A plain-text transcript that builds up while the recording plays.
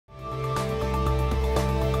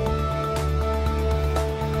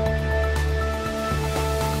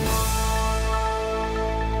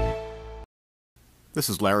This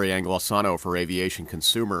is Larry Anglisano for Aviation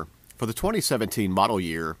Consumer. For the 2017 model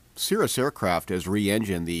year, Cirrus Aircraft has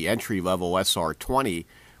re-engined the entry-level SR20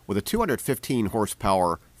 with a 215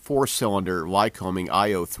 horsepower four-cylinder Lycoming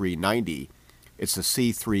IO-390. It's the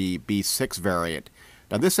C3B6 variant.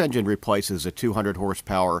 Now this engine replaces a 200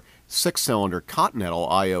 horsepower six-cylinder Continental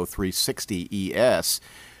IO-360 ES.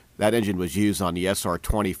 That engine was used on the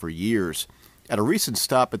SR20 for years. At a recent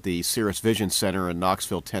stop at the Cirrus Vision Center in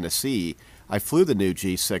Knoxville, Tennessee, I flew the new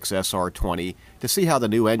G6 SR20 to see how the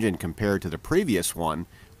new engine compared to the previous one,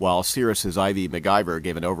 while Cirrus's Ivy McIver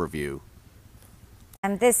gave an overview.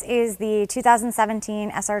 And this is the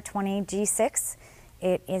 2017 SR20 G6.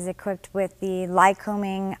 It is equipped with the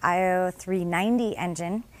Lycoming IO-390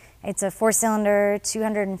 engine. It's a four-cylinder,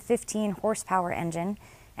 215 horsepower engine.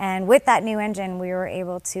 And with that new engine, we were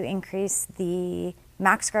able to increase the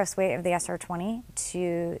max gross weight of the SR20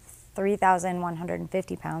 to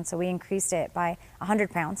 3,150 pounds, so we increased it by 100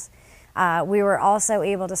 pounds. We were also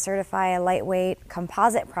able to certify a lightweight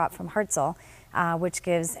composite prop from Hartzell, which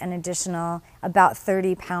gives an additional about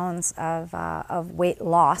 30 pounds of weight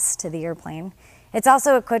loss to the airplane. It's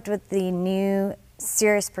also equipped with the new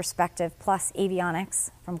Cirrus Perspective Plus avionics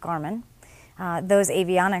from Garmin. Those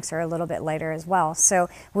avionics are a little bit lighter as well. So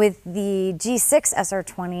with the G6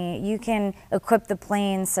 SR20, you can equip the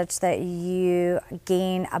plane such that you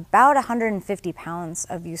gain about 150 pounds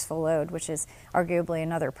of useful load, which is arguably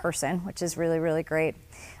another person, which is really, really great.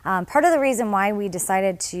 Part of the reason why we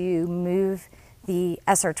decided to move the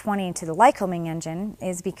SR20 to the Lycoming engine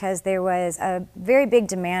is because there was a very big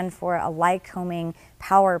demand for a Lycoming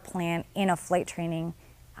power plant in a flight training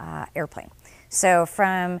airplane. So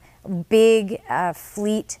from big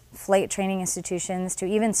flight training institutions to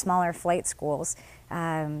even smaller flight schools,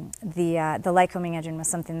 the Lycoming engine was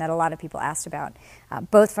something that a lot of people asked about,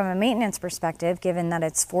 both from a maintenance perspective, given that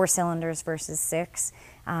it's four cylinders versus six,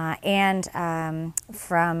 and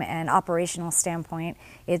from an operational standpoint.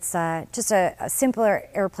 It's just a simpler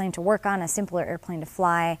airplane to work on, a simpler airplane to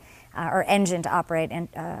fly, or engine to operate, and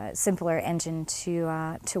simpler engine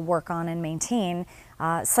to work on and maintain.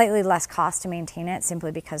 Slightly less cost to maintain it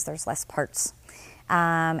simply because there's less parts.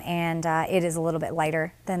 And it is a little bit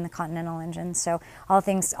lighter than the Continental engine. So all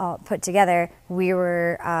things all put together, we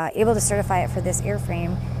were able to certify it for this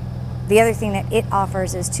airframe. The other thing that it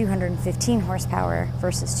offers is 215 horsepower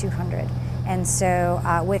versus 200. And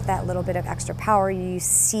so with that little bit of extra power, you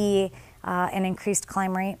see an increased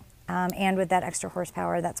climb rate. And with that extra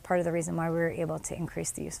horsepower, that's part of the reason why we were able to increase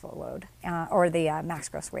the useful load, or the max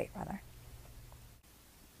gross weight, rather.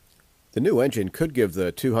 The new engine could give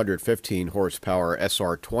the 215 horsepower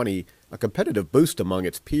SR20 a competitive boost among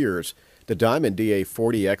its peers. The Diamond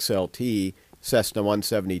DA40 XLT, Cessna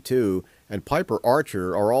 172, and Piper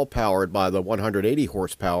Archer are all powered by the 180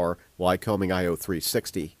 horsepower Lycoming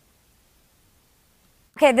IO-360.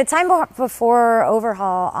 Okay, the time before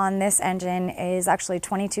overhaul on this engine is actually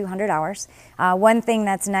 2,200 hours. One thing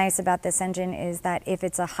that's nice about this engine is that if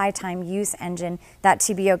it's a high time use engine, that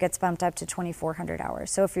TBO gets bumped up to 2,400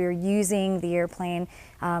 hours. So if you're using the airplane,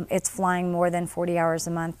 it's flying more than 40 hours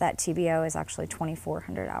a month, that TBO is actually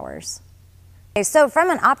 2,400 hours. Okay, so from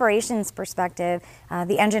an operations perspective,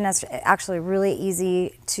 the engine is actually really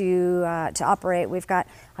easy to operate. We've got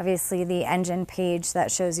obviously the engine page that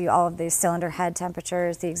shows you all of the cylinder head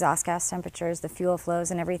temperatures, the exhaust gas temperatures, the fuel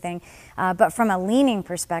flows and everything. But from a leaning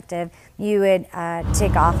perspective, you would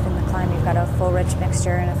take off in the climb. You've got a full rich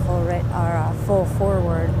mixture and a full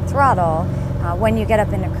forward throttle. When you get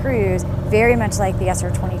up into cruise, very much like the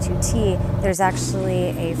SR22T, there's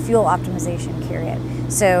actually a fuel optimization carrot.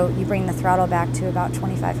 So you bring the throttle back to about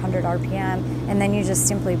 2,500 RPM, and then you just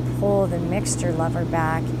simply pull the mixture lever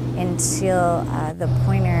back until the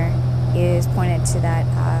pointer is pointed to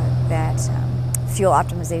that fuel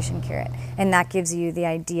optimization carrot. And that gives you the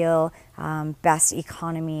ideal best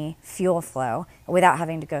economy fuel flow without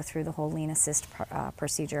having to go through the whole lean assist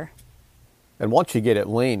procedure. And once you get it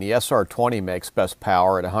lean, the SR20 makes best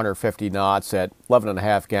power at 150 knots at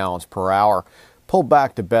 11.5 gallons per hour. Pulled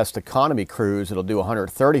back to best economy cruise, it'll do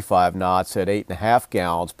 135 knots at 8.5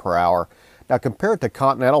 gallons per hour. Now compared to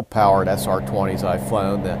Continental powered SR20s I've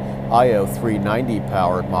flown, the IO-390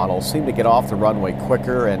 powered models seem to get off the runway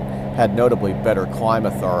quicker and had notably better climb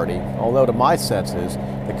authority, although to my senses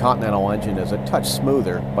the Continental engine is a touch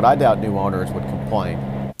smoother, but I doubt new owners would complain.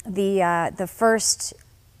 The first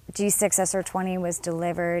G6 SR20 was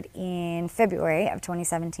delivered in February of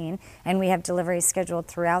 2017, and we have deliveries scheduled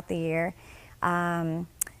throughout the year.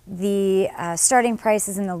 The starting price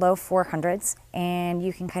is in the low 400s, and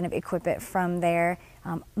you can kind of equip it from there.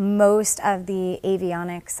 Most of the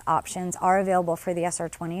avionics options are available for the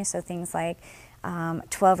SR20, so things like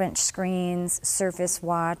 12-inch screens, surface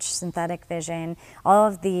watch, synthetic vision, all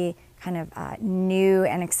of the kind of new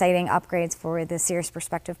and exciting upgrades for the Cirrus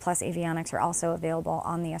Perspective Plus avionics are also available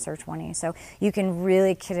on the SR20. So you can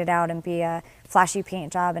really kit it out and be a flashy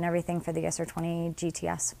paint job and everything for the SR20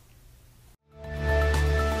 GTS.